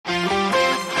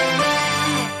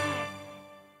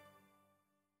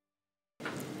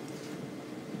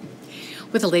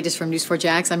With the latest from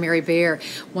News4JAX, I'm Mary Baer.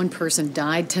 One person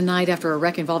died tonight after a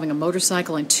wreck involving a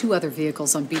motorcycle and two other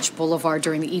vehicles on Beach Boulevard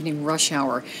during the evening rush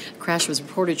hour. A crash was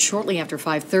reported shortly after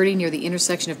 5:30 near the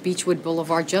intersection of Beechwood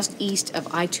Boulevard, just east of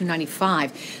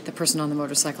I-295. The person on the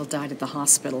motorcycle died at the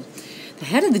hospital. The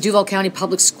head of the Duval County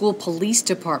Public School Police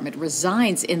Department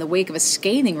resigns in the wake of a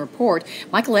scathing report.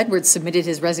 Michael Edwards submitted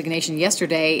his resignation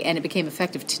yesterday, and it became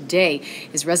effective today.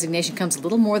 His resignation comes a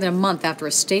little more than a month after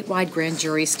a statewide grand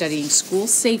jury studying school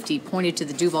safety pointed to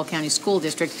the Duval County School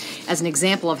District as an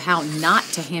example of how not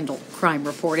to handle crime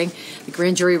reporting. The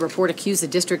grand jury report accused the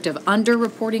district of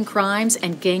underreporting crimes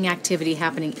and gang activity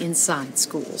happening inside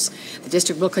schools. The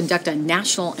district will conduct a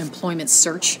national employment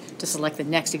search to select the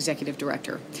next executive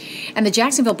director. And the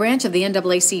Jacksonville branch of the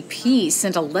NAACP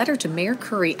sent a letter to Mayor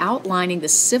Curry outlining the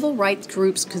civil rights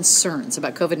group's concerns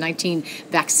about COVID-19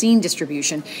 vaccine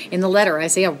distribution. In the letter,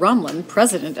 Isaiah Rumlin,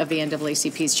 president of the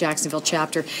NAACP's Jacksonville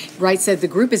chapter, writes that the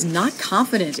group is not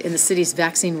confident in the city's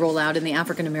vaccine rollout in the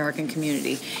African American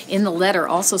community. In the letter,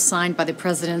 also signed by the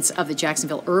presidents of the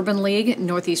Jacksonville Urban League,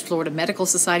 Northeast Florida Medical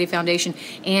Society Foundation,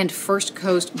 and First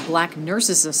Coast Black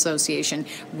Nurses Association,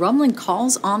 Rumlin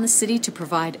calls on the city to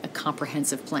provide a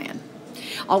comprehensive plan.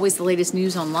 Always the latest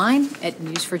news online at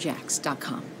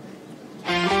news4jax.com.